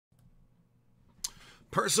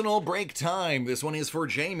Personal break time. This one is for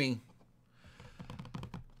Jamie.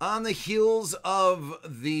 On the heels of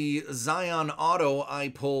the Zion Auto I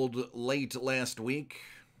pulled late last week,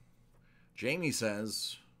 Jamie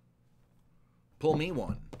says, pull me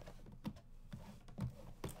one.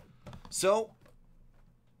 So,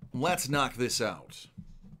 let's knock this out.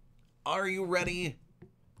 Are you ready,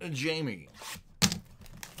 Jamie?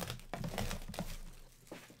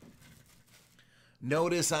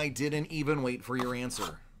 Notice I didn't even wait for your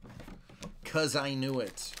answer, 'cause I knew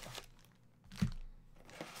it.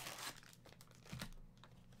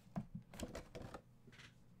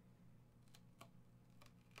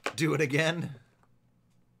 Do it again.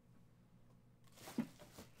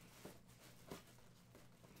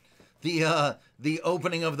 The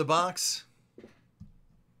opening of the box.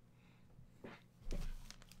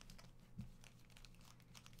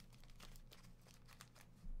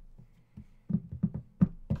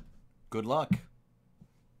 Good luck.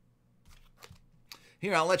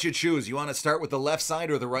 Here, I'll let you choose. You want to start with the left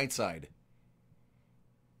side or the right side?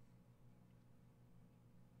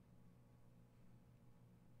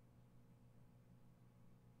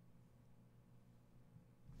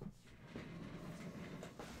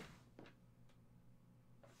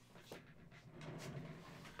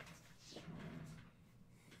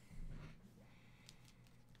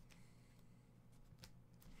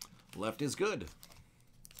 Left is good.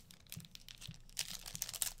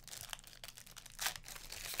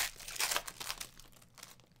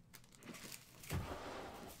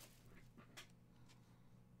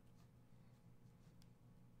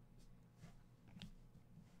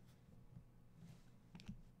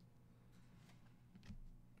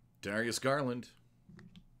 Darius Garland.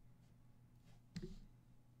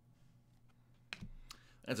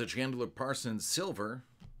 That's a Chandler Parsons silver.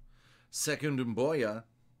 Second Mboya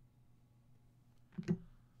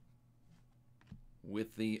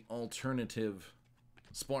with the alternative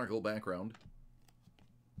sparkle background.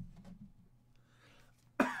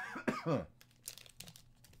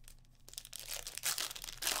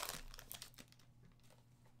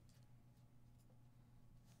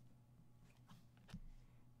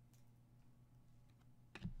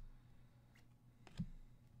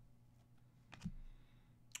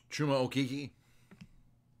 Chuma Okeke.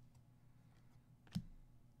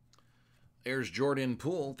 There's Jordan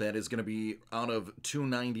Poole. That is going to be out of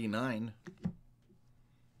 299.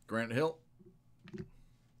 Grant Hill.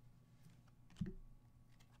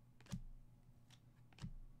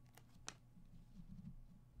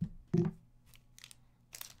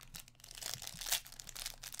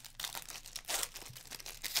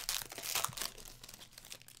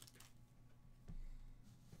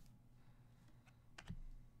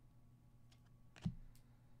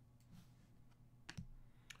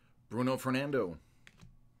 Bruno Fernando.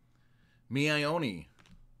 Miaioni.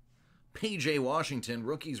 PJ Washington.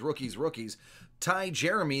 Rookies, rookies, rookies. Ty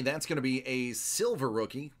Jeremy. That's going to be a silver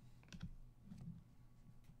rookie.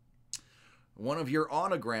 One of your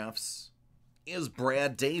autographs is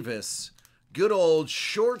Brad Davis. Good old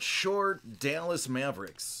short Dallas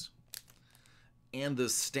Mavericks. And the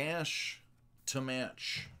stash to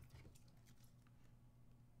match.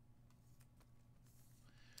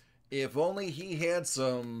 If only he had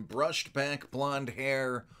some brushed back blonde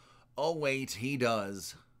hair. Oh, wait, he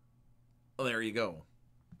does. Oh, there you go.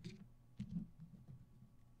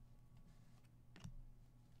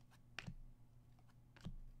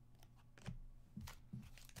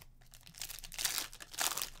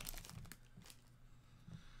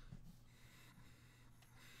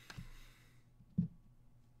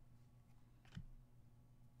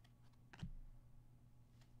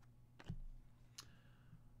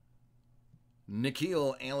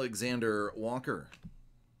 Nickeil Alexander-Walker.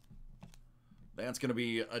 That's going to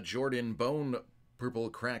be a Jordan Bone Purple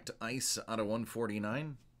Cracked Ice out of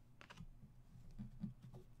 149.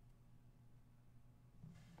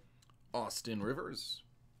 Austin Rivers.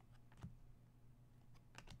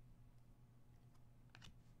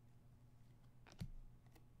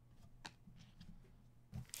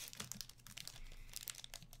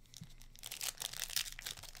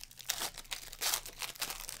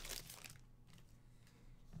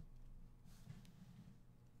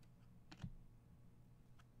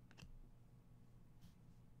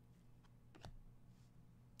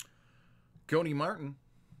 Cody Martin.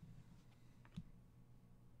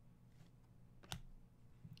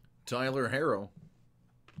 Tyler Harrow.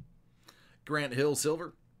 Grant Hill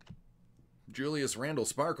silver. Julius Randle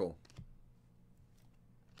sparkle.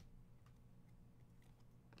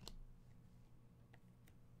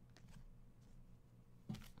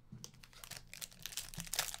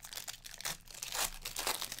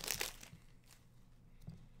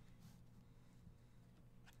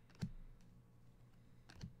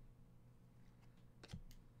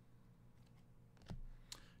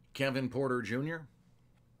 Kevin Porter Jr.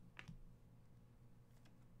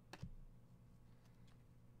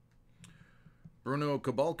 Bruno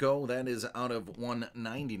Caboclo, that is out of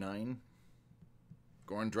 199.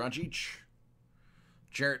 Goran Dragic.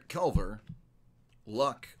 Jarrett Culver,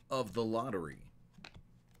 luck of the lottery.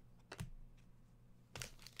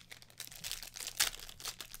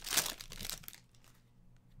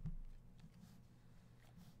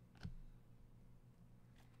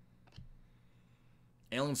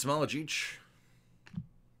 Alen Smailagic,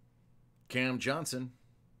 Cam Johnson,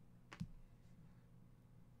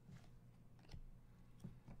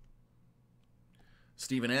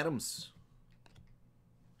 Steven Adams.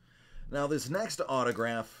 Now this next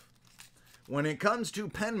autograph, when it comes to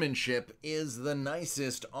penmanship, is the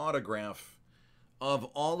nicest autograph of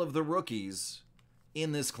all of the rookies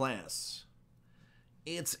in this class.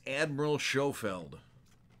 It's Admiral Schofield.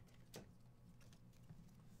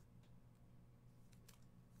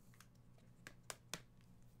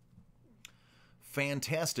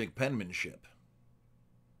 Fantastic penmanship.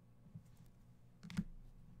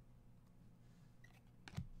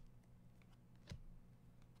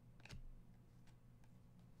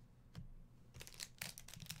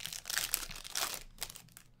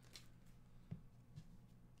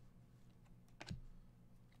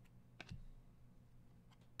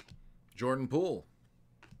 Jordan Poole.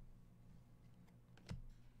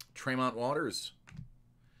 Tremont Waters.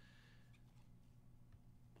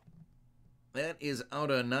 That is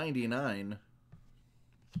out of 99.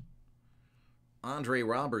 Andre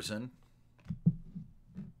Robertson.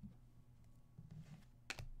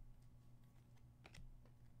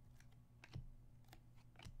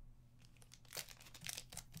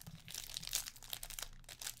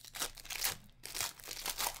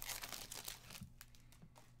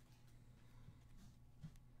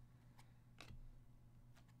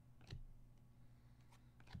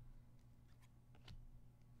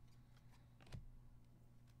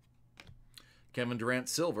 Kevin Durant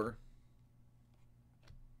Silver.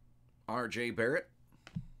 R.J. Barrett.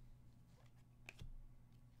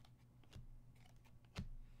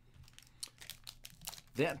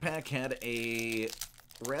 That pack had a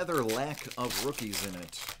rather lack of rookies in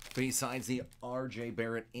it, besides the R.J.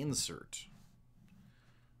 Barrett insert.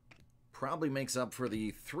 Probably makes up for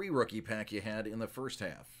the 3 rookie pack you had in the first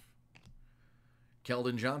half.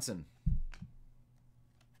 Keldon Johnson.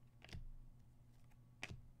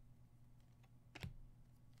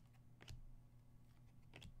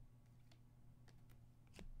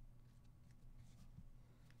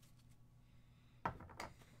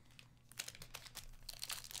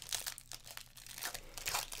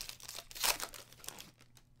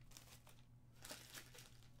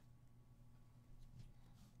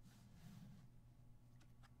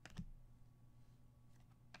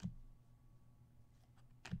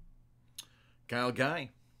 Kyle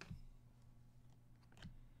Guy.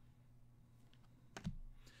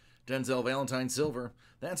 Denzel Valentine Silver.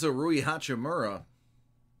 That's a Rui Hachimura.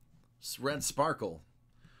 Red Sparkle.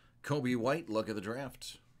 Kobe White, look at the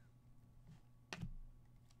draft.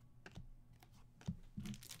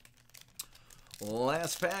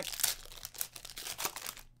 Last pack.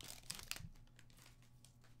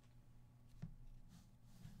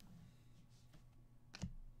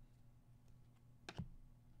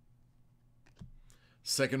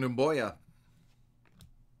 Second Mboya.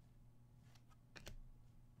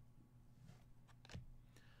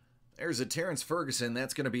 There's a Terrence Ferguson.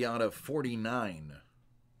 That's going to be out of 49.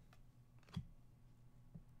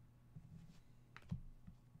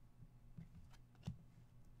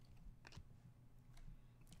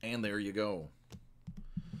 And there you go.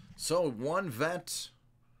 So, 1 vet,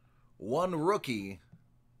 1 rookie.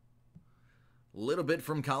 A little bit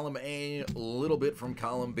from column A, a little bit from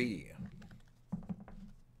column B.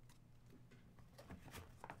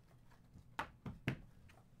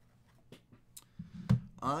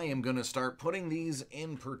 I am going to start putting these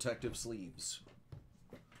in protective sleeves.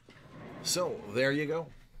 So, there you go.